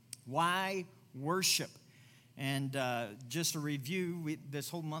Why worship? And just a review, this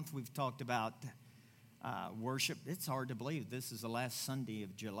whole month we've talked about worship. It's hard to believe this is the last Sunday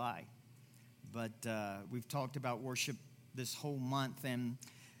of July. But we've talked about worship this whole month. And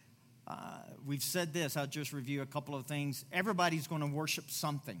we've said this. I'll just review a couple of things. Everybody's going to worship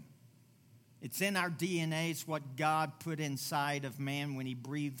something. It's in our DNA. It's what God put inside of man when he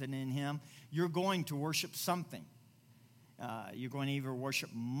breathed it in him. You're going to worship something. You're going to either worship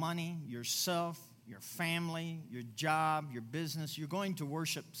money, yourself, your family, your job, your business. You're going to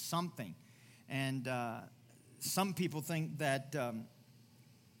worship something. And some people think that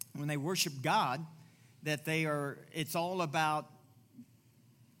when they worship God, that it's all about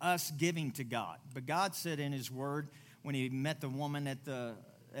us giving to God. But God said in his word, when he met the woman at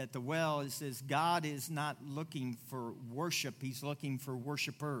the well, it says God is not looking for worship. He's looking for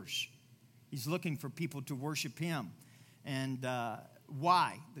worshipers. He's looking for people to worship him. And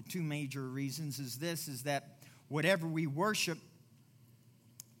why? The two major reasons is that whatever we worship,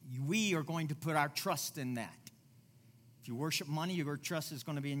 we are going to put our trust in that. If you worship money, your trust is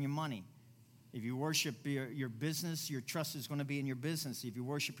going to be in your money. If you worship your business, your trust is going to be in your business. If you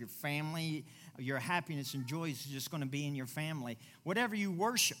worship your family, your happiness and joy is just going to be in your family. Whatever you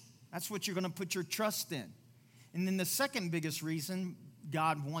worship, that's what you're going to put your trust in. And then the second biggest reason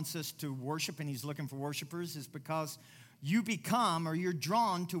God wants us to worship, and he's looking for worshipers, is because you become or you're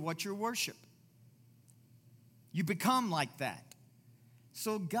drawn to what you worship. You become like that.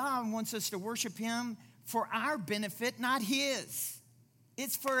 So God wants us to worship him for our benefit, not his.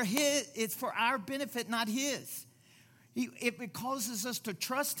 It's for our benefit, not his. It causes us to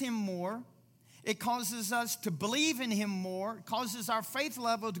trust him more. It causes us to believe in him more. It causes our faith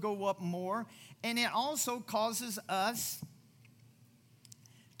level to go up more. And it also causes us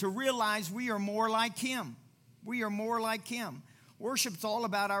to realize we are more like him. We are more like him. Worship's all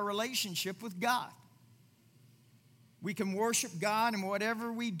about our relationship with God. We can worship God in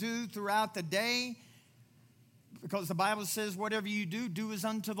whatever we do throughout the day, because the Bible says whatever you do as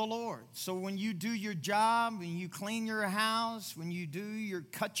unto the Lord. So when you do your job, when you clean your house, when you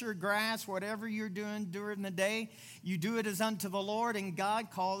cut your grass, whatever you're doing during the day, you do it as unto the Lord, and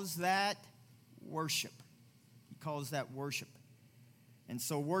God calls that worship. He calls that worship. And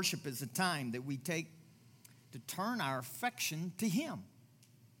so worship is a time that we take to turn our affection to him.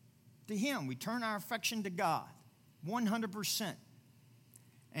 To him. We turn our affection to God, 100%.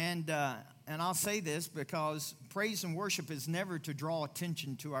 And I'll say this because praise and worship is never to draw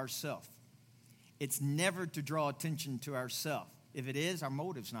attention to ourselves. It's never to draw attention to ourselves. If it is, our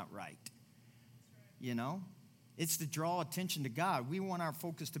motive's not right. You know? It's to draw attention to God. We want our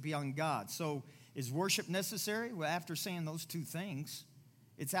focus to be on God. So is worship necessary? Well, after saying those two things,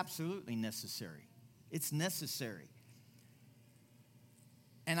 it's absolutely necessary. It's necessary.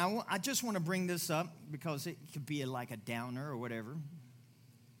 And I just want to bring this up because it could be like a downer or whatever.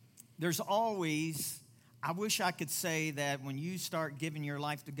 There's always, I wish I could say that when you start giving your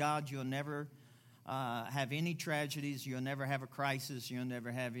life to God, you'll never have any tragedies, you'll never have a crisis, you'll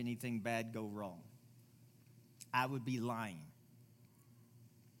never have anything bad go wrong. I would be lying.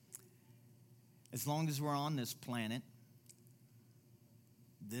 As long as we're on this planet,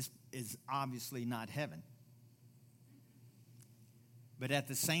 this is obviously not heaven. But at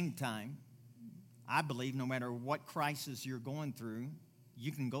the same time, I believe no matter what crisis you're going through,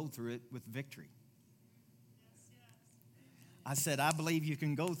 you can go through it with victory. I said, I believe you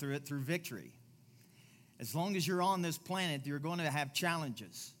can go through it through victory. As long as you're on this planet, you're going to have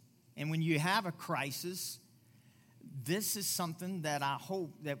challenges. And when you have a crisis, this is something that I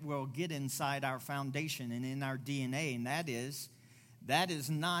hope that will get inside our foundation and in our DNA, and that is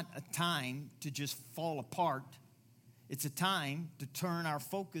not a time to just fall apart. It's a time to turn our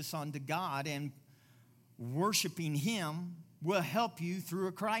focus onto God, and worshiping him will help you through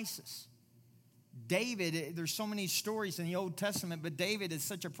a crisis. David, there's so many stories in the Old Testament, but David is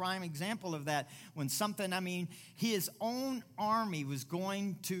such a prime example of that. When his own army was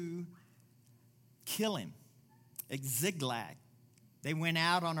going to kill him at Ziklag. They went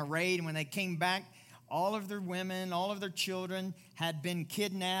out on a raid, and when they came back, all of their women, all of their children had been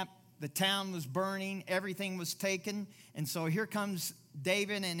kidnapped. The town was burning. Everything was taken. And so here comes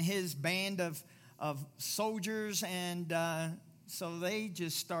David and his band of soldiers, and so they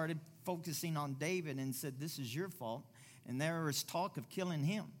just started focusing on David and said, this is your fault. And there was talk of killing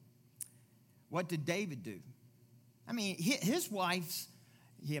him. What did David do? I mean, his wife's,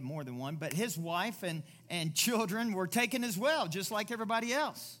 he had more than one, but his wife and children were taken as well, just like everybody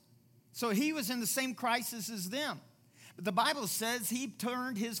else. So he was in the same crisis as them. But the Bible says he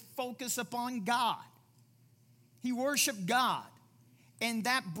turned his focus upon God. He worshiped God. And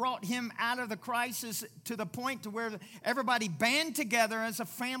that brought him out of the crisis to the point to where everybody band together as a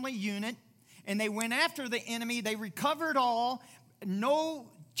family unit, and they went after the enemy. They recovered all. No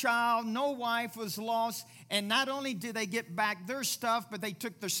child, no wife was lost. And not only did they get back their stuff, but they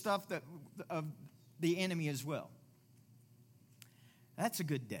took the stuff of the enemy as well. That's a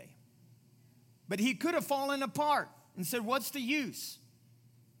good day. But he could have fallen apart and said, what's the use?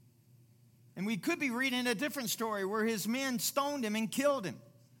 And we could be reading a different story where his men stoned him and killed him.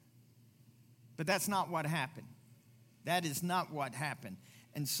 But that's not what happened. That is not what happened.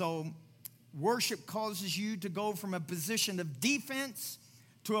 And so worship causes you to go from a position of defense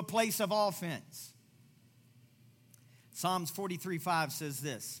to a place of offense. Psalms 43:5 says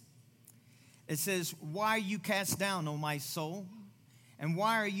this. It says, why are you cast down, O my soul? And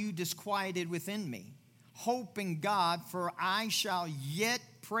why are you disquieted within me? Hope in God, for I shall yet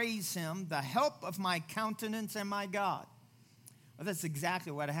praise him, the help of my countenance and my God. Well, that's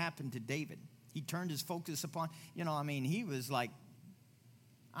exactly what happened to David. He turned his focus upon, he was like,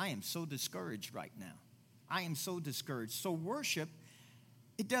 I am so discouraged right now. I am so discouraged. So worship,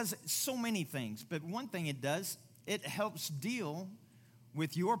 it does so many things. But one thing it does, it helps deal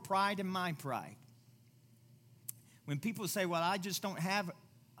with your pride and my pride. When people say, well, I just don't have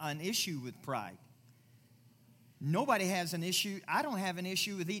an issue with pride. Nobody has an issue. I don't have an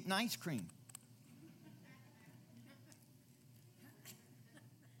issue with eating ice cream.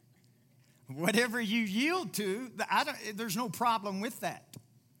 Whatever you yield to, there's no problem with that.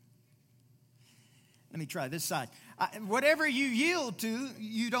 Let me try this side. Whatever you yield to,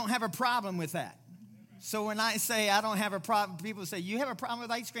 you don't have a problem with that. So when I say I don't have a problem, people say, you have a problem with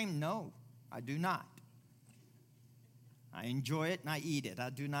ice cream? No, I do not. I enjoy it and I eat it.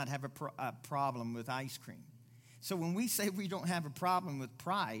 I do not have a problem with ice cream. So when we say we don't have a problem with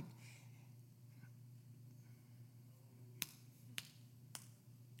pride,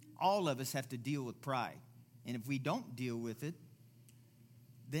 all of us have to deal with pride. And if we don't deal with it,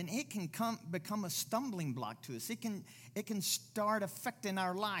 then it can become a stumbling block to us. It can start affecting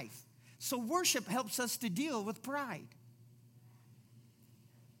our life. So worship helps us to deal with pride.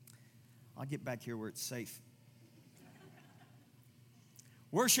 I'll get back here where it's safe.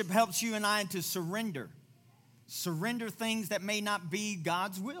 Worship helps you and I to surrender. Surrender things that may not be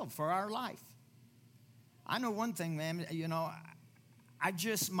God's will for our life. I know one thing, man,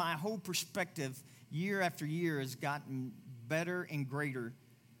 my whole perspective year after year has gotten better and greater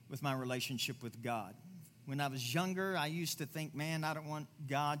with my relationship with God. When I was younger, I used to think, man, I don't want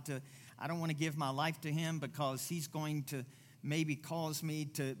to give my life to him because he's going to maybe cause me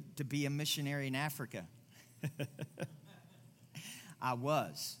to be a missionary in Africa. I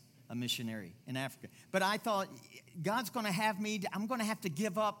was a missionary in Africa. But I thought, God's going to have me, I'm going to have to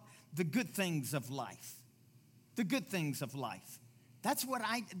give up the good things of life. The good things of life.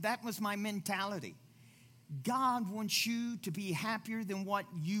 That was my mentality. God wants you to be happier than what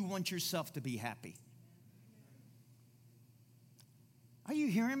you want yourself to be happy. Are you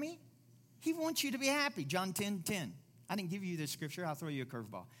hearing me? He wants you to be happy. John 10:10. I didn't give you this scripture. I'll throw you a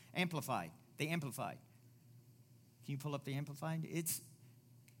curveball. Amplified. The Amplified. Can you pull up the Amplified?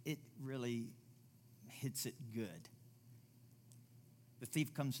 It really hits it good. The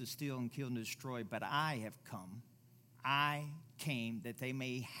thief comes to steal and kill and destroy, but I came that they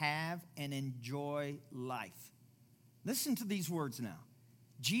may have and enjoy life. Listen to these words now.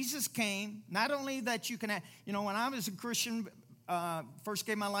 Jesus came, not only that you can have, when I was a Christian, first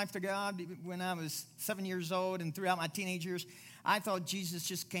gave my life to God when I was 7 years old and throughout my teenage years, I thought Jesus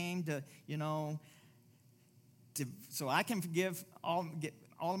just came to, so I can get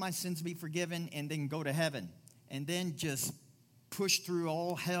all of my sins to be forgiven and then go to heaven. And then just push through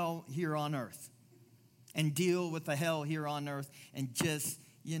all hell here on earth. And deal with the hell here on earth and just,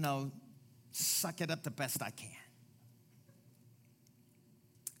 suck it up the best I can.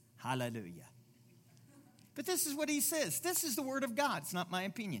 Hallelujah. But this is what he says. This is the word of God. It's not my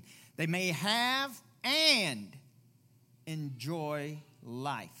opinion. They may have and enjoy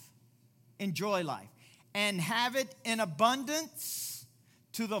life. Enjoy life. And have it in abundance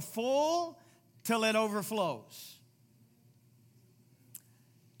to the full till it overflows.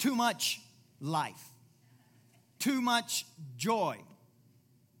 Too much life. Too much joy,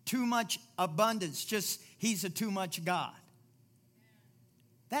 too much abundance, he's a too much God.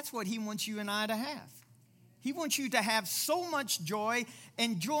 That's what he wants you and I to have. He wants you to have so much joy,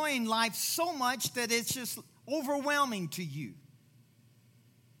 enjoying life so much that it's just overwhelming to you.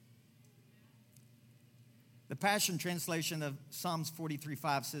 The Passion Translation of Psalms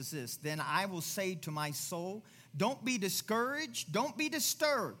 43:5 says this, then I will say to my soul, don't be discouraged, don't be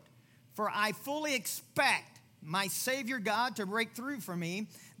disturbed, for I fully expect my Savior God to break through for me,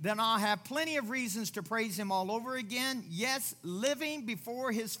 then I'll have plenty of reasons to praise him all over again. Yes, living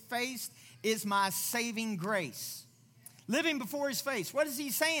before his face is my saving grace. Living before his face. What is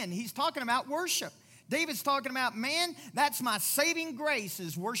he saying? He's talking about worship. David's talking about, man, that's my saving grace,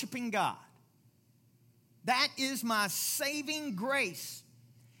 is worshiping God. That is my saving grace.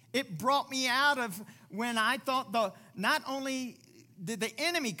 It brought me out of when I thought not only did the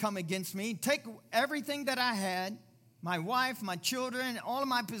enemy come against me, take everything that I had, my wife, my children, all of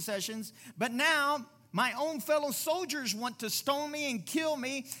my possessions, but now my own fellow soldiers want to stone me and kill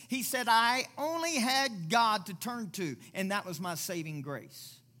me. He said, I only had God to turn to, and that was my saving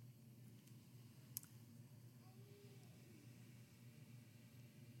grace.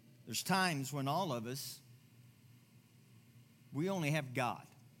 There's times when all of us, we only have God.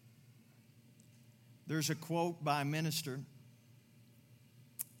 There's a quote by a minister.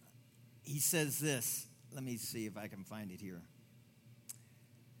 He says this. Let me see if I can find it here.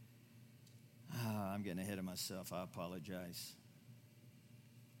 I'm getting ahead of myself. I apologize.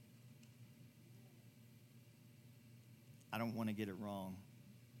 I don't want to get it wrong.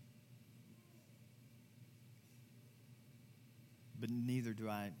 But neither do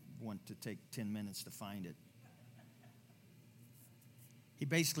I want to take 10 minutes to find it. He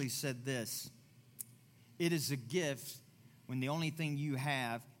basically said this: it is a gift when the only thing you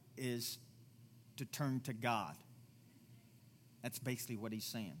have is to turn to God. That's basically what he's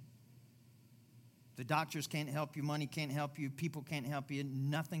saying. The doctors can't help you, money can't help you, people can't help you,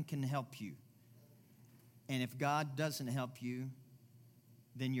 nothing can help you. And if God doesn't help you,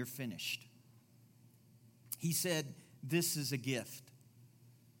 then you're finished. He said, this is a gift.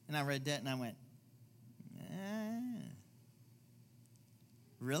 And I read that and I went,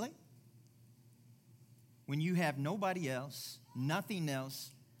 really? When you have nobody else, nothing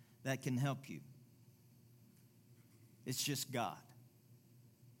else that can help you. It's just God.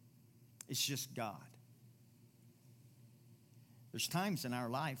 It's just God. There's times in our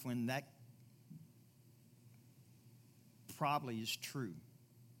life when that probably is true.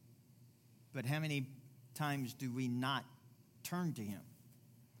 But how many times do we not turn to him?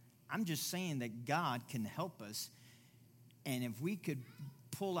 I'm just saying that God can help us. And if we could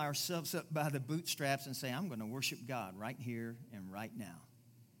pull ourselves up by the bootstraps and say, I'm going to worship God right here and right now,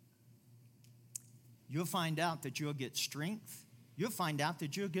 you'll find out that you'll get strength. You'll find out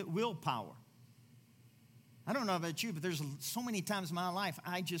that you'll get willpower. I don't know about you, but there's so many times in my life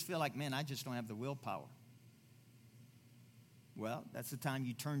I just feel like, man, I just don't have the willpower. Well, that's the time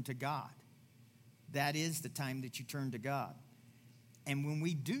you turn to God. That is the time that you turn to God. And when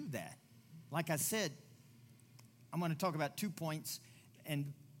we do that, like I said, I'm going to talk about 2 points.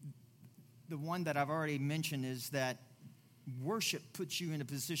 And the one that I've already mentioned is that worship puts you in a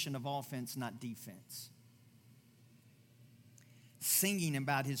position of offense, not defense. Singing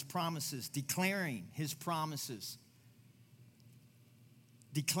about his promises, declaring his promises,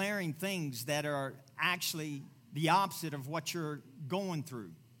 declaring things that are actually the opposite of what you're going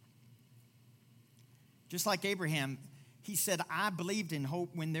through. Just like Abraham, he said, I believed in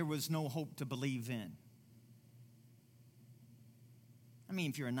hope when there was no hope to believe in. I mean,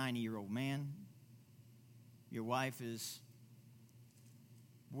 if you're a 90-year-old man, your wife is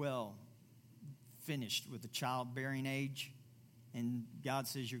well finished with the childbearing age, and God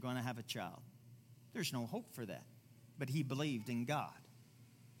says you're going to have a child. There's no hope for that. But he believed in God.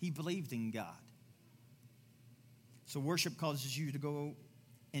 He believed in God. So worship causes you to go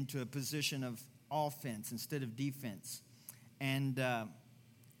into a position of offense instead of defense. And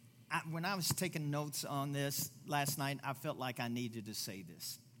when I was taking notes on this last night, I felt like I needed to say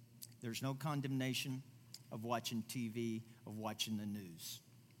this. There's no condemnation of watching TV, of watching the news.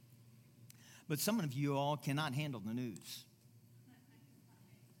 But some of you all cannot handle the news.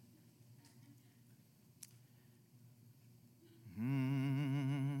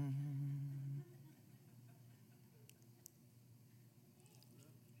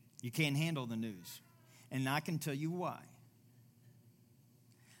 You can't handle the news. And I can tell you why.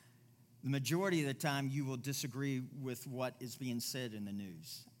 The majority of the time, you will disagree with what is being said in the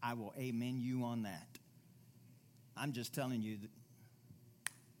news. I will amen you on that. I'm just telling you that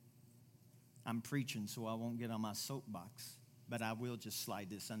I'm preaching, so I won't get on my soapbox. But I will just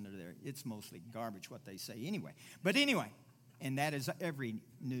slide this under there. It's mostly garbage what they say anyway. But anyway, and that is every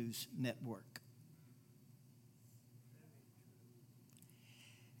news network.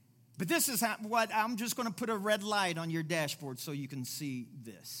 But this is what I'm just going to put a red light on your dashboard so you can see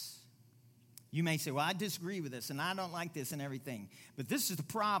this. You may say, well, I disagree with this and I don't like this and everything. But this is the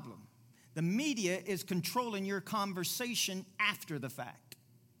problem. The media is controlling your conversation after the fact.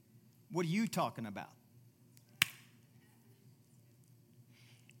 What are you talking about?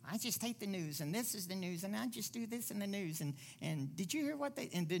 I just hate the news, and this is the news, and I just do this in the news. And did you hear what they,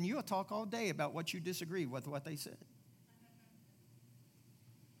 and then you'll talk all day about what you disagree with what they said.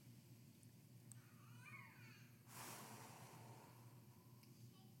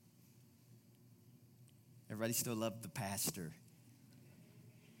 Everybody still loved the pastor.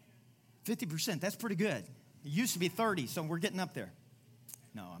 50%, that's pretty good. It used to be 30, so we're getting up there.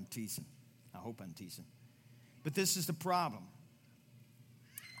 No, I'm teasing. I hope I'm teasing. But this is the problem.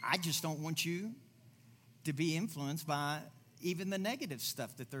 I just don't want you to be influenced by even the negative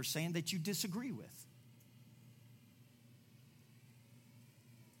stuff that they're saying that you disagree with.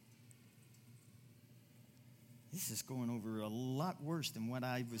 This is going over a lot worse than what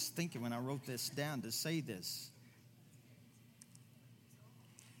I was thinking when I wrote this down to say this.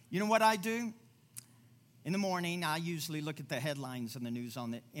 You know what I do? In the morning, I usually look at the headlines on the news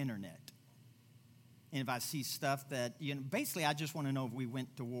on the internet. And if I see stuff that, basically I just want to know if we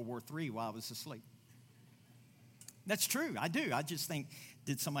went to World War III while I was asleep. That's true, I do. I just think,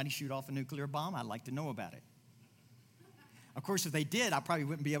 did somebody shoot off a nuclear bomb? I'd like to know about it. Of course, if they did, I probably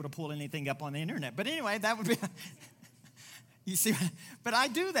wouldn't be able to pull anything up on the internet. But anyway, that would be, you see, but I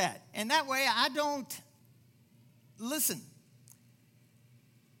do that. And that way I don't, listen.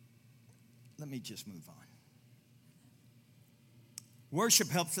 Let me just move on. Worship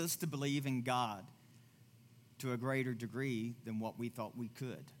helps us to believe in God to a greater degree than what we thought we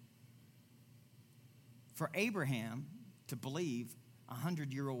could. For Abraham to believe a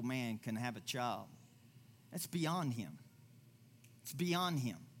 100-year-old man can have a child, that's beyond him. It's beyond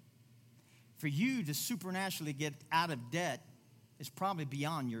him. For you to supernaturally get out of debt is probably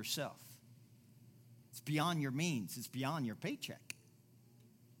beyond yourself. It's beyond your means. It's beyond your paycheck.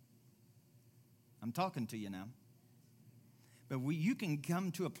 I'm talking to you now. But you can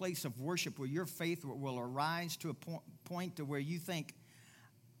come to a place of worship where your faith will arise to a point to where you think,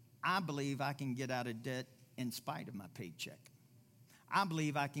 I believe I can get out of debt in spite of my paycheck. I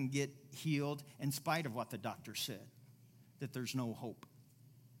believe I can get healed in spite of what the doctor said, that there's no hope.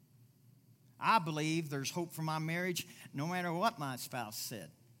 I believe there's hope for my marriage no matter what my spouse said.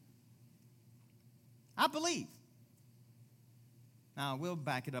 I believe. Now, we'll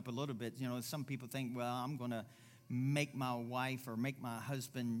back it up a little bit. Some people think, well, I'm going to make my wife or make my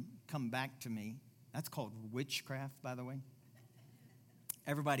husband come back to me. That's called witchcraft, by the way.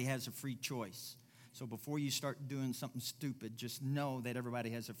 Everybody has a free choice. So before you start doing something stupid, just know that everybody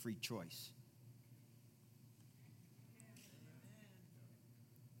has a free choice.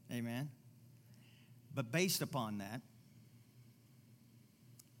 Amen. But based upon that,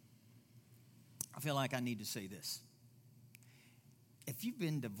 I feel like I need to say this. If you've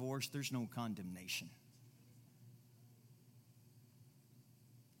been divorced, there's no condemnation.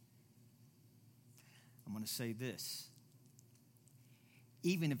 I'm going to say this.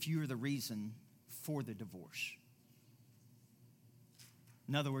 Even if you're the reason for the divorce.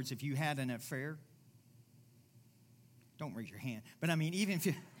 In other words, if you had an affair, don't raise your hand, but I mean, even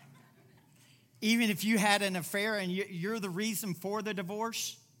if you had an affair and you're the reason for the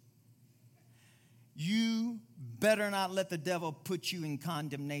divorce, you better not let the devil put you in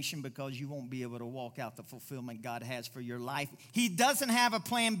condemnation, because you won't be able to walk out the fulfillment God has for your life. He doesn't have a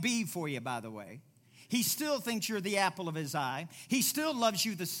plan B for you, by the way. He still thinks you're the apple of his eye. He still loves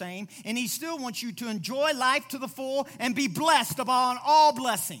you the same, and he still wants you to enjoy life to the full and be blessed upon all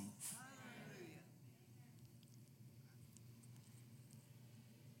blessings.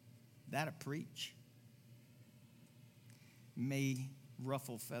 That'll preach. May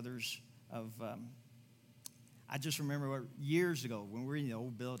ruffle feathers of... I just remember years ago when we were in the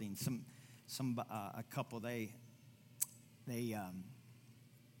old building, a couple,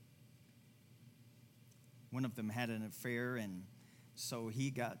 one of them had an affair, and so he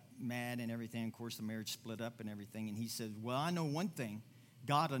got mad and everything. Of course, the marriage split up and everything, and he said, well, I know one thing,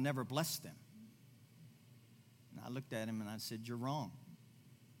 God will never bless them. And I looked at him and I said, you're wrong.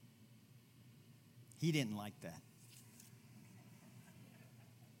 He didn't like that.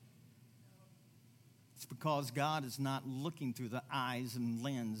 It's because God is not looking through the eyes and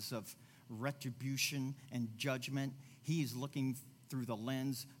lens of retribution and judgment. He is looking through the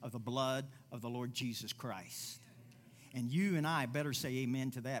lens of the blood of the Lord Jesus Christ. And you and I better say amen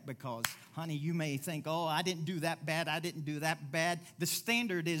to that, because, honey, you may think, oh, I didn't do that bad, I didn't do that bad. The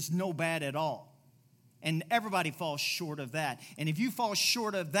standard is no bad at all. And everybody falls short of that. And if you fall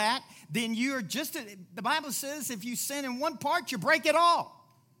short of that, then you're just, the Bible says if you sin in one part, you break it all.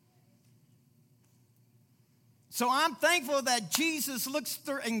 So I'm thankful that Jesus looks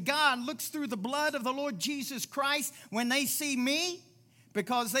through, and God looks through the blood of the Lord Jesus Christ when they see me,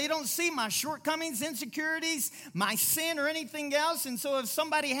 because they don't see my shortcomings, insecurities, my sin, or anything else. And so if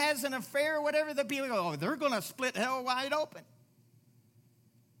somebody has an affair or whatever, they'll be like, oh, they're going to split hell wide open.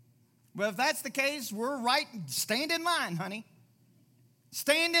 Well, if that's the case, we're right. Stand in line, honey.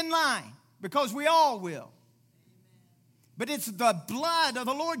 Stand in line, because we all will. But it's the blood of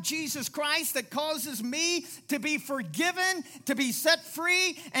the Lord Jesus Christ that causes me to be forgiven, to be set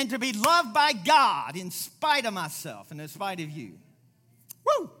free, and to be loved by God in spite of myself and in spite of you.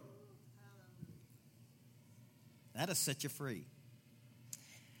 Woo! That'll set you free.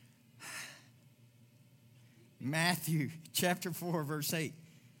 Matthew chapter 4, verse 8.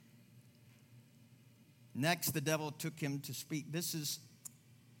 Next, the devil took him to speak. This is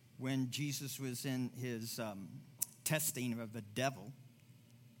when Jesus was in his testing of the devil,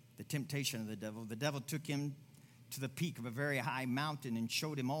 the temptation of the devil. The devil took him to the peak of a very high mountain and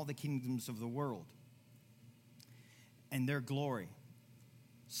showed him all the kingdoms of the world and their glory.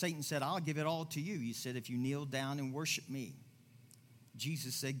 Satan said, I'll give it all to you. He said, if you kneel down and worship me.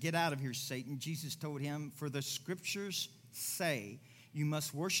 Jesus said, get out of here, Satan. Jesus told him, for the scriptures say, you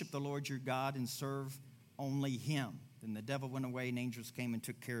must worship the Lord your God and serve only him. Then the devil went away and angels came and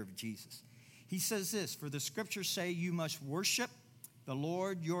took care of Jesus. He says this, for the scriptures say, you must worship the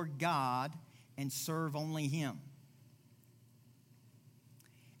Lord your God and serve only him.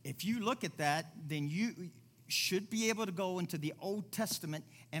 If you look at that, then you should be able to go into the Old Testament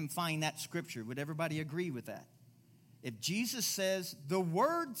and find that scripture. Would everybody agree with that? If Jesus says, the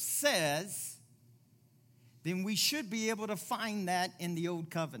word says, then we should be able to find that in the Old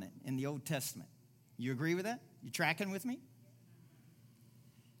Covenant, in the Old Testament. You agree with that? You tracking with me?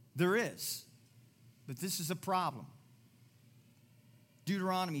 There is. But this is a problem.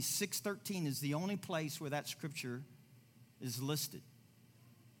 Deuteronomy 6:13 is the only place where that scripture is listed.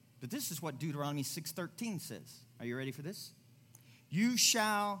 But this is what Deuteronomy 6:13 says. Are you ready for this? You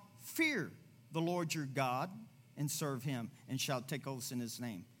shall fear the Lord your God and serve him, and shall take oaths in his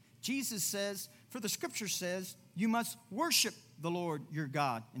name. Jesus says, for the scripture says, you must worship the Lord your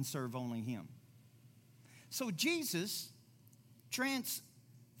God and serve only him. So Jesus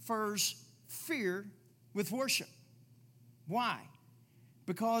transfers fear with worship. Why?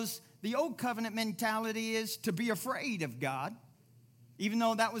 Because the old covenant mentality is to be afraid of God, even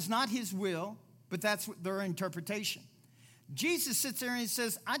though that was not his will, but that's their interpretation. Jesus sits there and he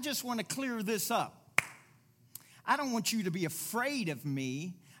says, I just want to clear this up. I don't want you to be afraid of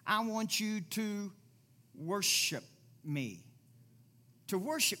me. I want you to worship me, to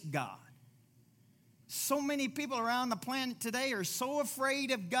worship God. So many people around the planet today are so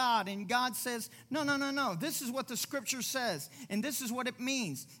afraid of God, and God says, no. This is what the scripture says, and this is what it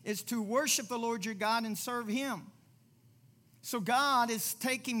means, is to worship the Lord your God and serve him. So God is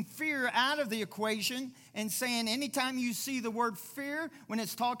taking fear out of the equation and saying anytime you see the word fear, when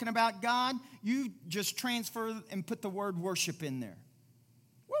it's talking about God, you just transfer and put the word worship in there.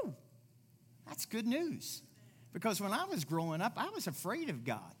 Woo! That's good news. Because when I was growing up, I was afraid of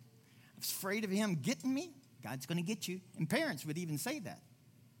God. I was afraid of him getting me. God's going to get you. And parents would even say that.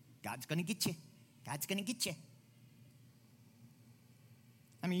 God's going to get you. God's going to get you.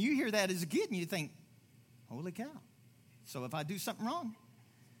 I mean, you hear that as a kid and you think, holy cow. So if I do something wrong,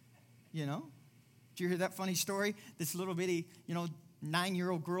 did you hear that funny story? This little bitty,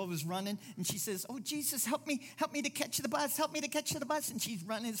 9-year-old girl was running, and she says, oh, Jesus, help me to catch the bus, help me to catch the bus. And she's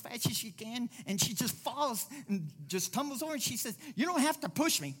running as fast as she can, and she just falls and just tumbles over, and she says, you don't have to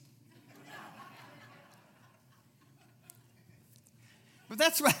push me. But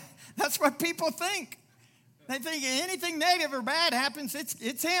that's what people think. They think anything negative or bad happens,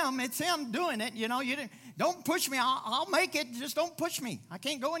 it's him doing it. You don't push me. I'll make it. Just don't push me. I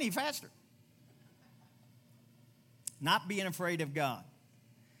can't go any faster. Not being afraid of God.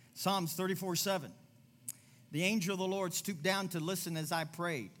 Psalms 34:7. The angel of the Lord stooped down to listen as I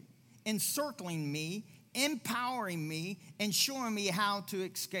prayed, encircling me, empowering me, and showing me how to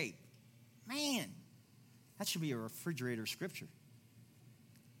escape. Man, that should be a refrigerator scripture.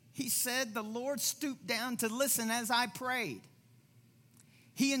 He said, the Lord stooped down to listen as I prayed.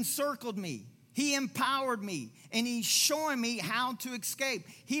 He encircled me. He empowered me. And he's showing me how to escape.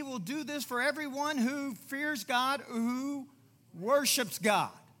 He will do this for everyone who fears God, who worships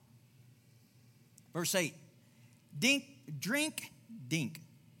God. Verse 8. Drink.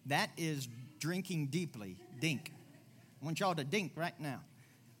 That is drinking deeply. Dink. I want y'all to dink right now.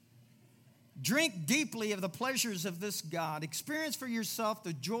 Drink deeply of the pleasures of this God. Experience for yourself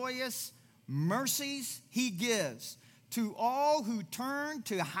the joyous mercies he gives to all who turn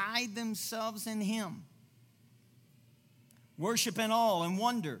to hide themselves in him. Worship in awe and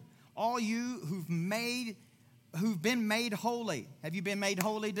wonder, all you who've made who've been made holy. Have you been made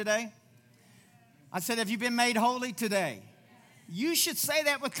holy today? I said, have you been made holy today? You should say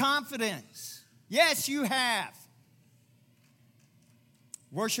that with confidence. Yes, you have.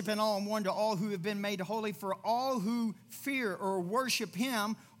 Worship in awe and wonder all who have been made holy, for all who fear or worship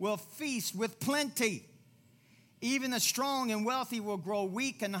him will feast with plenty. Even the strong and wealthy will grow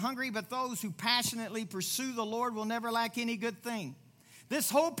weak and hungry, but those who passionately pursue the Lord will never lack any good thing. This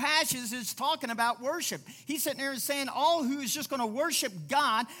whole passage is talking about worship. He's sitting there and saying all who is just going to worship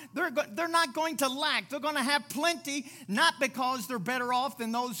God, they're not going to lack. They're going to have plenty, not because they're better off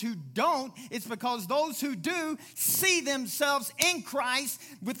than those who don't. It's because those who do see themselves in Christ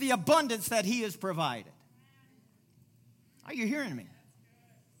with the abundance that he has provided. Are you hearing me?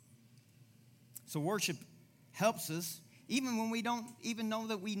 So worship helps us even when we don't even know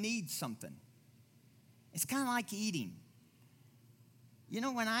that we need something. It's kind of like eating. You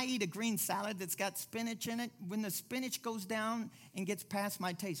know, when I eat a green salad that's got spinach in it, when the spinach goes down and gets past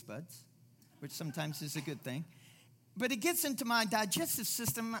my taste buds, which sometimes is a good thing, but it gets into my digestive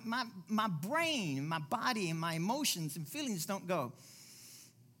system, my brain, my body, and my emotions and feelings don't go,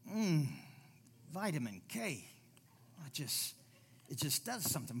 vitamin K. It just does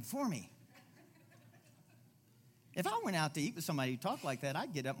something for me. If I went out to eat with somebody who talked like that,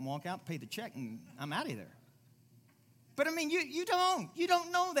 I'd get up and walk out, pay the check, and I'm out of there. But I mean, you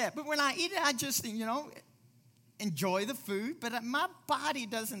don't know that. But when I eat it, I just, enjoy the food. But my body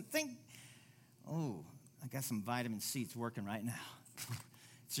doesn't think, oh, I got some vitamin C. It's working right now.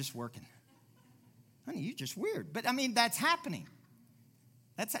 It's just working. Honey, you're just weird. But I mean, that's happening.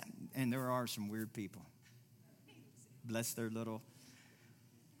 And there are some weird people. Bless their little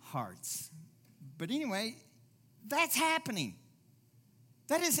hearts. But anyway, that's happening.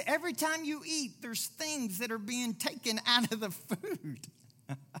 That is, every time you eat, there's things that are being taken out of the food.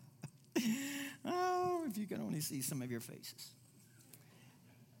 Oh, if you could only see some of your faces.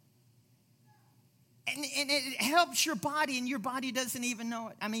 And it helps your body, and your body doesn't even know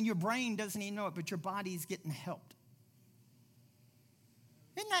it. I mean, your brain doesn't even know it, but your body's getting helped.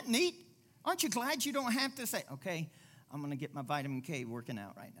 Isn't that neat? Aren't you glad you don't have to say, okay, I'm going to get my vitamin K working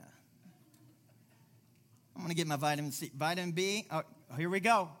out right now. I'm going to get my vitamin C. Vitamin B, oh, here we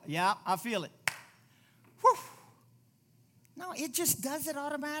go. Yeah, I feel it. Whew. No, it just does it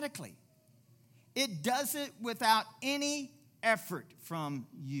automatically. It does it without any effort from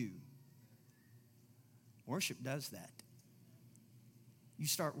you. Worship does that. You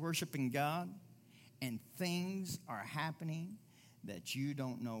start worshiping God, and things are happening that you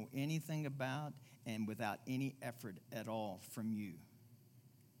don't know anything about, and without any effort at all from you.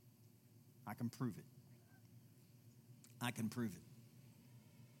 I can prove it. I can prove it.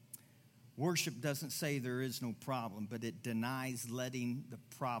 Worship doesn't say there is no problem, but it denies letting the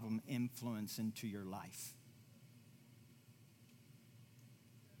problem influence into your life.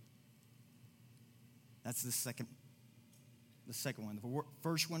 That's the second one. The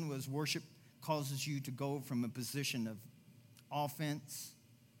first one was worship causes you to go from a position of offense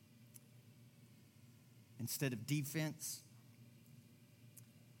instead of defense.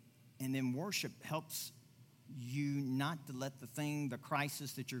 And then worship helps you not to let the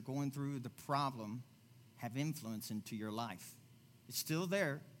crisis that you're going through, the problem, have influence into your life. It's still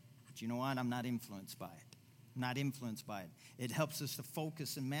there, but you know what? I'm not influenced by it. I'm not influenced by it. It helps us to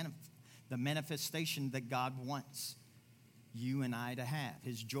focus and the manifestation that God wants you and I to have.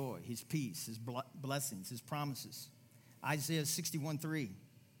 His joy, his peace, his blessings, his promises. Isaiah 61:3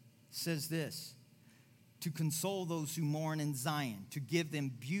 says this: to console those who mourn in Zion, to give them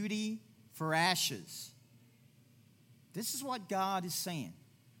beauty for ashes. This is what God is saying.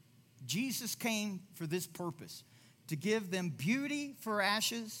 Jesus came for this purpose, to give them beauty for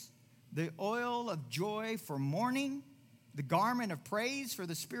ashes, the oil of joy for mourning, the garment of praise for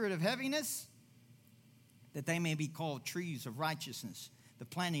the spirit of heaviness, that they may be called trees of righteousness, the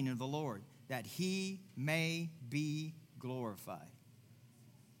planting of the Lord, that he may be glorified.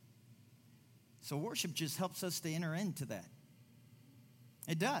 So worship just helps us to enter into that.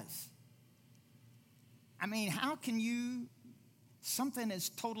 It does. I mean, how can something is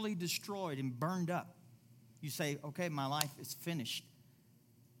totally destroyed and burned up. You say, okay, my life is finished.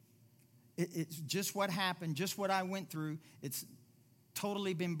 It's just what happened, just what I went through. It's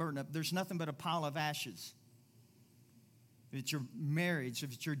totally been burned up. There's nothing but a pile of ashes. If it's your marriage,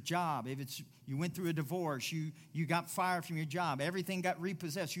 if it's your job, if it's you went through a divorce, you got fired from your job, everything got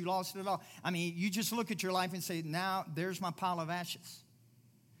repossessed, you lost it all. I mean, you just look at your life and say, now there's my pile of ashes.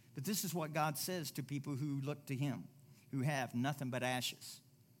 But this is what God says to people who look to him, who have nothing but ashes.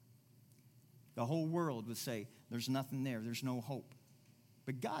 The whole world would say, there's nothing there, there's no hope.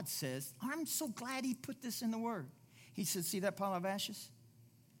 But God says, I'm so glad he put this in the word. He said, see that pile of ashes?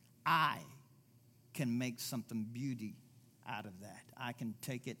 I can make something beauty out of that. I can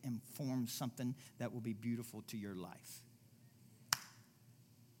take it and form something that will be beautiful to your life.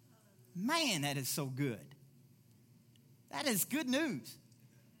 Man, that is so good. That is good news.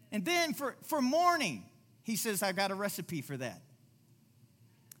 And then for mourning, he says, I got a recipe for that.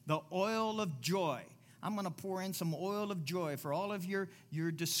 The oil of joy. I'm going to pour in some oil of joy for all of your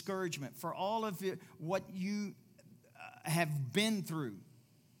discouragement, for all of what you have been through.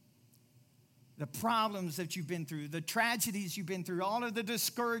 The problems that you've been through, the tragedies you've been through, all of the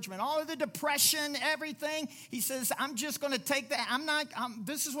discouragement, all of the depression, everything. He says, I'm just going to take that.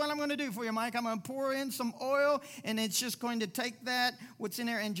 This is what I'm going to do for you, Mike. I'm going to pour in some oil, and it's just going to take that, what's in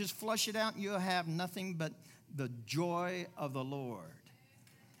there, and just flush it out, and you'll have nothing but the joy of the Lord.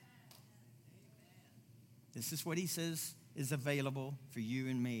 This is what he says is available for you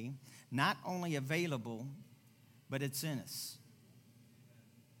and me. Not only available, but it's in us.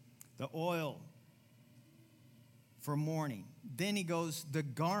 The oil for mourning. Then he goes, the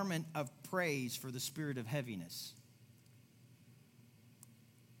garment of praise for the spirit of heaviness.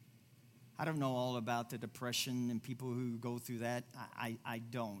 I don't know all about the depression and people who go through that. I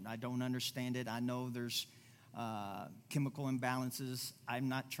don't understand it. I know there's chemical imbalances. I'm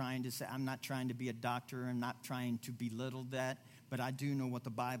not trying to be a doctor. I'm not trying to belittle that. But I do know what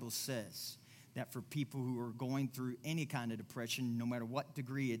the Bible says. That for people who are going through any kind of depression, no matter what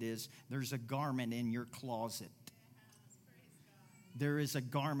degree it is, there's a garment in your closet. There is a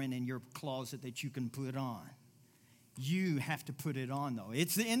garment in your closet that you can put on. You have to put it on, though.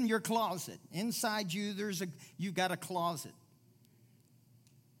 It's in your closet. Inside you, you've got a closet.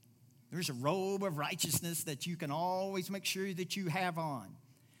 There's a robe of righteousness that you can always make sure that you have on.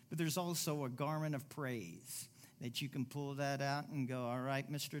 But there's also a garment of praise that you can pull that out and go, all right,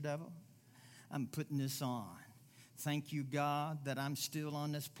 Mr. Devil, I'm putting this on. Thank you, God, that I'm still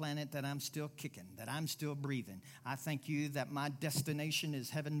on this planet, that I'm still kicking, that I'm still breathing. I thank you that my destination is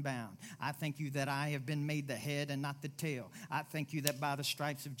heaven bound. I thank you that I have been made the head and not the tail. I thank you that by the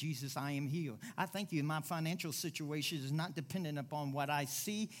stripes of Jesus I am healed. I thank you my financial situation is not dependent upon what I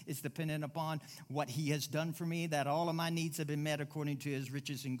see. It's dependent upon what he has done for me, that all of my needs have been met according to his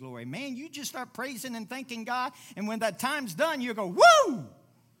riches and glory. Man, you just start praising and thanking God, and when that time's done, you go, woo!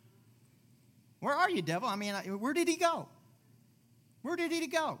 Where are you, devil? I mean, where did he go? Where did he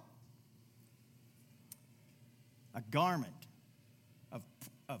go? A garment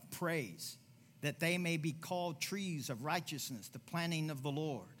of praise, that they may be called trees of righteousness, the planting of the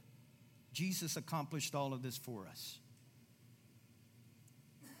Lord. Jesus accomplished all of this for us.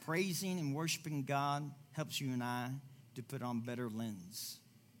 Praising and worshiping God helps you and I to put on better lens,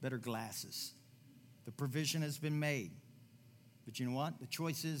 better glasses. The provision has been made. But you know what? The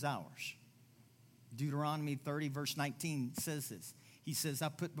choice is ours. Deuteronomy 30, verse 19 says this. He says, I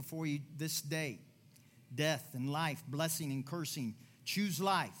put before you this day death and life, blessing and cursing. Choose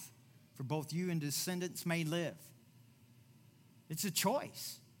life, for both you and descendants may live. It's a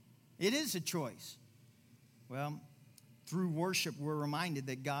choice. It is a choice. Well, through worship, we're reminded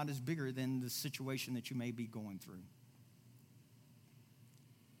that God is bigger than the situation that you may be going through.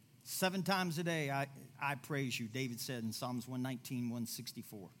 7 times a day, I praise you, David said in Psalms 119,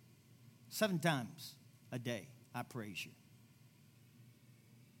 164. 7 times a day, I praise you.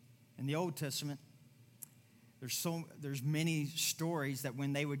 In the Old Testament, there's many stories that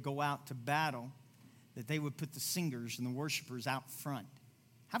when they would go out to battle, that they would put the singers and the worshipers out front.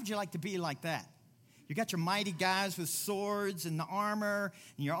 How would you like to be like that? You got your mighty guys with swords and the armor,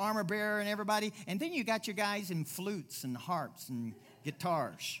 and your armor bearer and everybody, and then you got your guys in flutes and harps and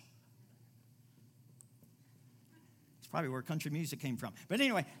guitars. Probably where country music came from. But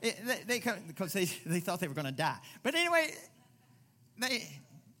anyway, because they thought they were going to die. But anyway,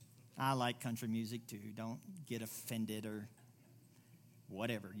 I like country music too. Don't get offended or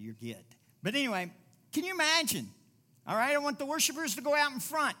whatever you get. But anyway, can you imagine? All right, I want the worshipers to go out in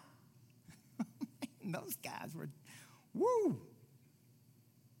front. Those guys were, woo.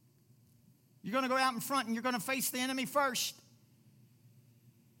 You're going to go out in front and you're going to face the enemy first.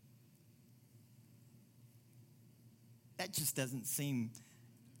 That just doesn't seem,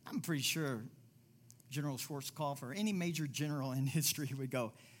 I'm pretty sure General Schwarzkopf or any major general in history would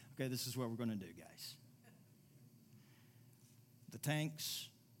go, okay, this is what we're going to do, guys. The tanks,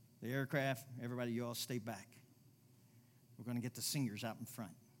 the aircraft, everybody, you all stay back. We're going to get the singers out in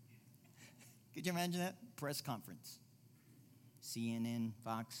front. Could you imagine that? Press conference. CNN,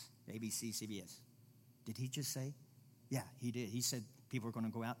 Fox, ABC, CBS. Did he just say? Yeah, he did. He said people are going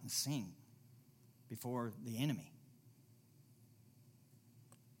to go out and sing before the enemy.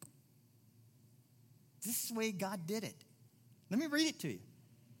 This is the way God did it. Let me read it to you.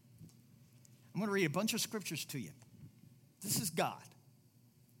 I'm going to read a bunch of scriptures to you. This is God.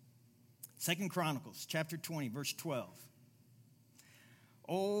 2 Chronicles chapter 20, verse 12.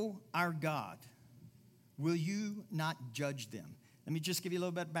 O our God, will you not judge them? Let me just give you a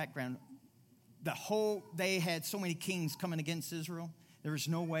little bit of background. They had so many kings coming against Israel. There was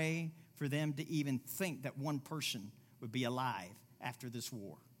no way for them to even think that one person would be alive after this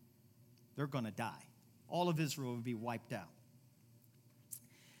war. They're going to die. All of Israel would be wiped out.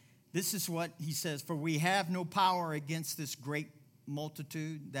 This is what he says, for we have no power against this great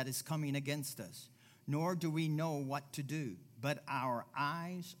multitude that is coming against us, nor do we know what to do, but our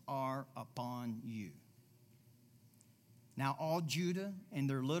eyes are upon you. Now all Judah and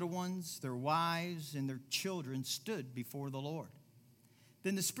their little ones, their wives and their children stood before the Lord.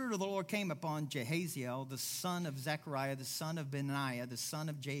 Then the Spirit of the Lord came upon Jehaziel, the son of Zechariah, the son of Benaiah, the son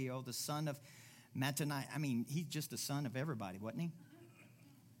of Jael, the son of Mattaniah. I mean, he's just a son of everybody, wasn't he?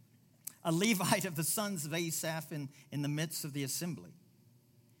 A Levite of the sons of Asaph in the midst of the assembly.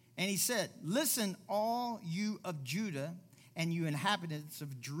 And he said, listen, all you of Judah and you inhabitants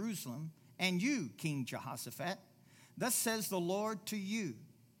of Jerusalem, and you, King Jehoshaphat, thus says the Lord to you,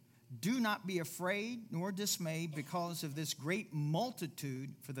 do not be afraid nor dismayed because of this great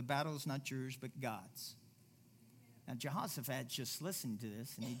multitude, for the battle is not yours but God's. Now Jehoshaphat just listened to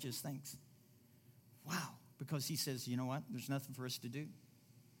this and he just thinks, wow, because he says, you know what, there's nothing for us to do.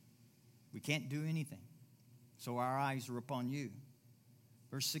 We can't do anything. So our eyes are upon you.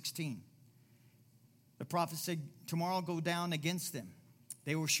 Verse 16. The prophet said, tomorrow go down against them.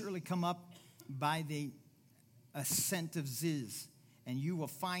 They will surely come up by the ascent of Ziz, and you will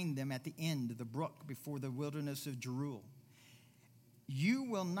find them at the end of the brook before the wilderness of Jeruel. You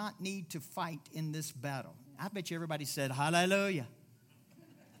will not need to fight in this battle. I bet you everybody said, hallelujah.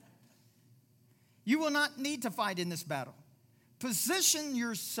 You will not need to fight in this battle. Position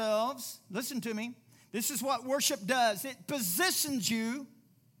yourselves. Listen to me. This is what worship does. It positions you.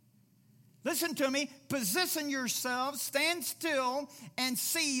 Listen to me. Position yourselves. Stand still and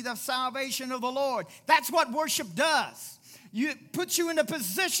see the salvation of the Lord. That's what worship does. It puts you in a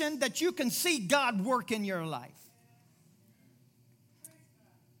position that you can see God work in your life.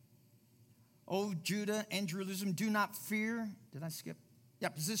 O Judah and Jerusalem, do not fear. Did I skip? Yeah,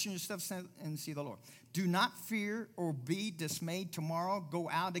 position yourself and see the Lord. Do not fear or be dismayed tomorrow. Go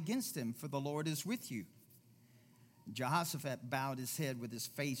out against them, for the Lord is with you. Jehoshaphat bowed his head with his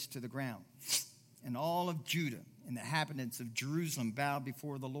face to the ground. And all of Judah and the inhabitants of Jerusalem bowed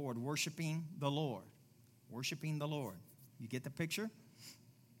before the Lord, worshiping the Lord. Worshiping the Lord. You get the picture?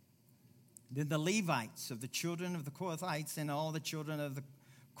 Then the Levites of the children of the Kohathites and all the children of the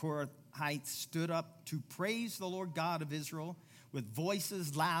Kohathites stood up to praise the Lord God of Israel with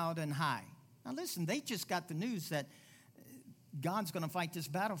voices loud and high. Now listen, they just got the news that God's going to fight this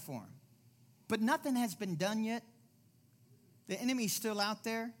battle for them. But nothing has been done yet. The enemy's still out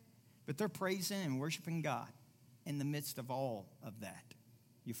there, but they're praising and worshiping God in the midst of all of that.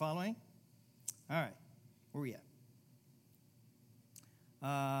 You following? All right, where are we at?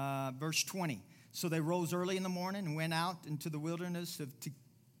 Verse 20. So they rose early in the morning and went out into the wilderness of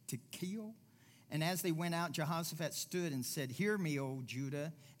Tekoa. And as they went out, Jehoshaphat stood and said, hear me, O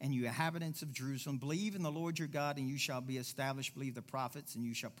Judah, and you inhabitants of Jerusalem. Believe in the Lord your God, and you shall be established. Believe the prophets, and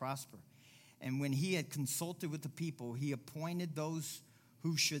you shall prosper. And when he had consulted with the people, he appointed those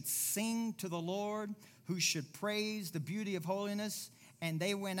who should sing to the Lord, who should praise the beauty of holiness. And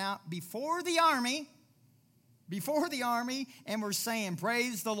they went out before the army, and were saying,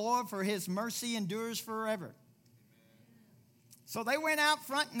 praise the Lord, for his mercy endures forever. So they went out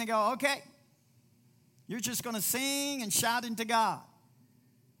front and they go, okay, you're just going to sing and shout into God.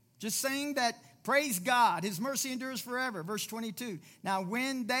 Just sing that, praise God, his mercy endures forever. Verse 22. Now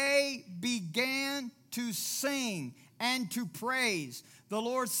when they began to sing and to praise, the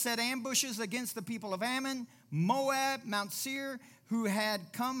Lord set ambushes against the people of Ammon, Moab, Mount Seir, who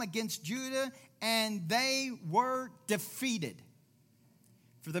had come against Judah, and they were defeated.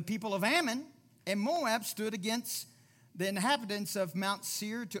 For the people of Ammon and Moab stood against the inhabitants of Mount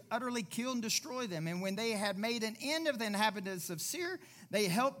Seir to utterly kill and destroy them. And when they had made an end of the inhabitants of Seir, they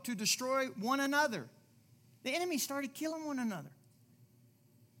helped to destroy one another. The enemy started killing one another.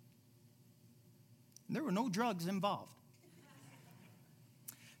 And there were no drugs involved.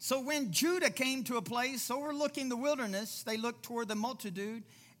 So when Judah came to a place overlooking the wilderness, they looked toward the multitude,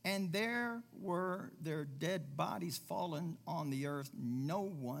 and there were their dead bodies fallen on the earth. No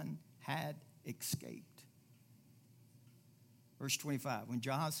one had escaped. Verse 25, when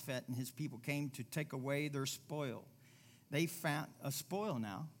Jehoshaphat and his people came to take away their spoil, they found a spoil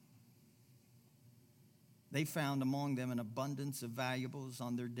now. They found among them an abundance of valuables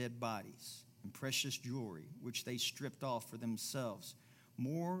on their dead bodies and precious jewelry, which they stripped off for themselves,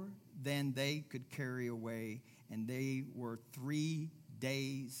 more than they could carry away. And they were 3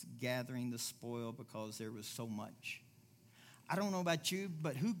 days gathering the spoil because there was so much. I don't know about you,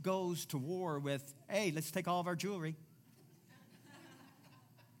 but who goes to war with, hey, let's take all of our jewelry?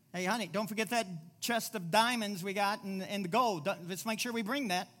 Hey, honey, don't forget that chest of diamonds we got and the gold. Let's make sure we bring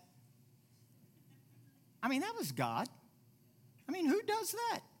that. I mean, that was God. I mean, who does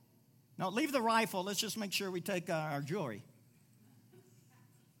that? No, leave the rifle. Let's just make sure we take our jewelry.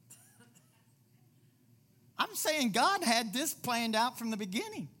 I'm saying God had this planned out from the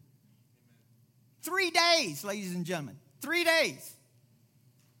beginning. 3 days, ladies and gentlemen. 3 days.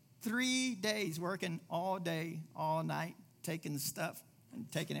 3 days working all day, all night, taking stuff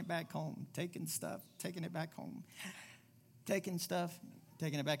and taking it back home. Taking stuff, taking it back home. Taking stuff,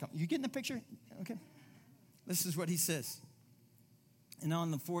 taking it back home. You getting the picture? Okay. This is what he says. And on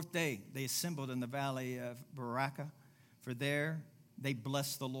the 4th day, they assembled in the valley of Berachah, for there they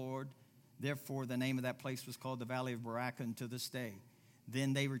blessed the Lord. Therefore, the name of that place was called the Valley of Berachah unto this day.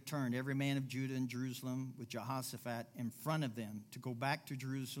 Then they returned, every man of Judah and Jerusalem, with Jehoshaphat in front of them, to go back to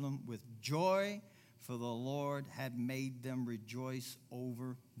Jerusalem with joy, for the Lord had made them rejoice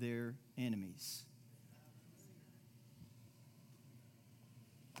over their enemies.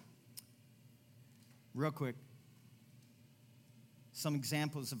 Real quick, some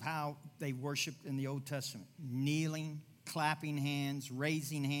examples of how they worshiped in the Old Testament. Kneeling, clapping hands,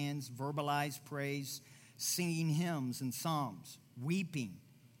 raising hands, verbalized praise, singing hymns and psalms, weeping,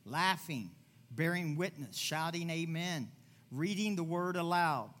 laughing, bearing witness, shouting amen, reading the word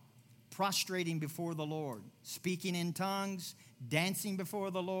aloud, prostrating before the Lord, speaking in tongues, dancing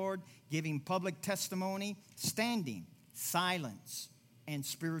before the Lord, giving public testimony, standing, silence, and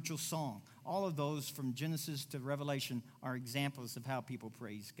spiritual song. All of those from Genesis to Revelation are examples of how people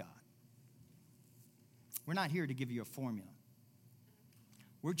praise God. We're not here to give you a formula.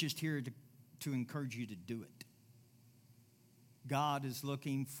 We're just here to encourage you to do it. God is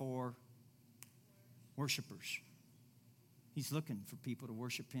looking for worshipers. He's looking for people to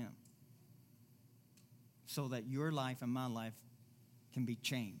worship him so that your life and my life can be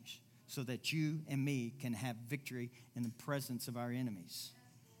changed, so that you and me can have victory in the presence of our enemies.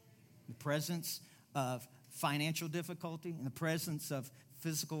 In the presence of financial difficulty, in the presence of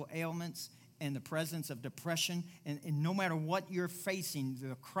physical ailments, in the presence of depression, and no matter what you're facing,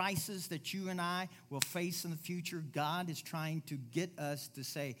 the crisis that you and I will face in the future, God is trying to get us to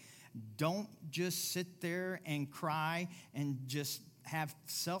say, don't just sit there and cry and just have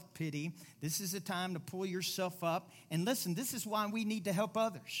self-pity. This is a time to pull yourself up. And listen, this is why we need to help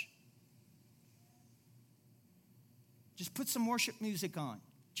others. Just put some worship music on.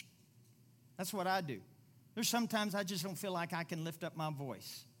 That's what I do. There's sometimes I just don't feel like I can lift up my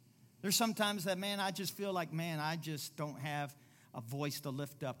voice. There's sometimes that, man, I just feel like, I just don't have a voice to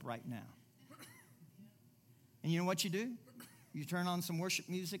lift up right now. And you know what you do? You turn on some worship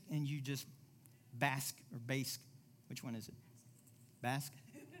music and you just bask or bask. Which one is it? Bask?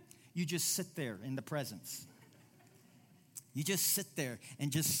 You just sit there in the presence. You just sit there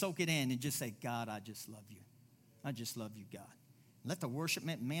and just soak it in and just say, God, I just love you. I just love you, God. Let the worship,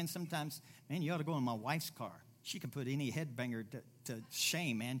 man, sometimes, you ought to go in my wife's car. She can put any headbanger to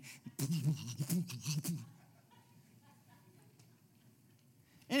shame, man.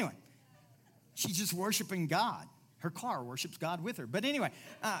 Anyway, she's just worshiping God. Her car worships God with her. But anyway,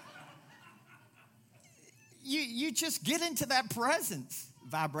 you just get into that presence.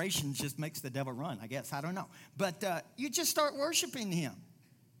 Vibration just makes the devil run, I guess. I don't know. But you just start worshiping him.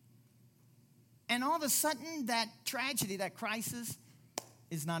 And all of a sudden, that tragedy, that crisis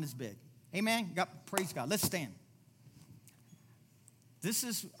is not as big. Amen? God, praise God. Let's stand. This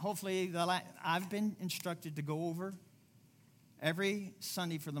is hopefully I've been instructed to go over every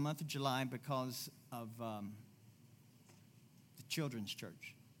Sunday for the month of July because of the children's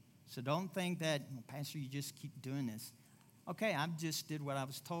church. So don't think that, Pastor, you just keep doing this. Okay, I just did what I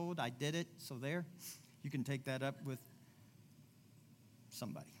was told. I did it. So there, you can take that up with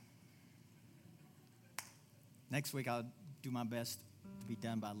somebody. Next week, I'll do my best to be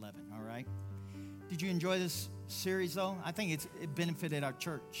done by 11, all right? Did you enjoy this series, though? I think it benefited our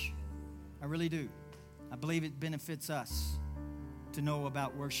church. I really do. I believe it benefits us to know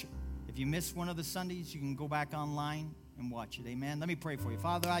about worship. If you missed one of the Sundays, you can go back online and watch it. Amen. Let me pray for you.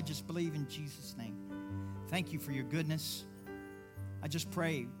 Father, I just believe in Jesus' name. Thank you for your goodness. I just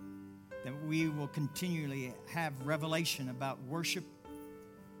pray that we will continually have revelation about worship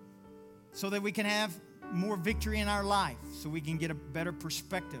so that we can have more victory in our life, so we can get a better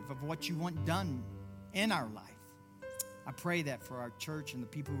perspective of what you want done in our life. I pray that for our church and the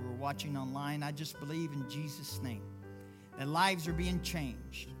people who are watching online. I just believe in Jesus' name that lives are being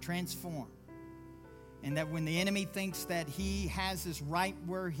changed, transformed, and that when the enemy thinks that he has us right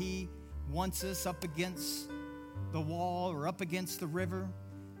where he wants us, up against the wall or up against the river,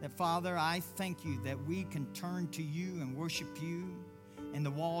 that, Father, I thank you that we can turn to you and worship you, and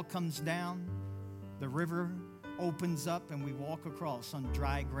the wall comes down, the river opens up, and we walk across on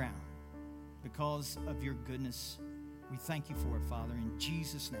dry ground because of your goodness. We thank you for it, Father, in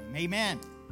Jesus' name. Amen.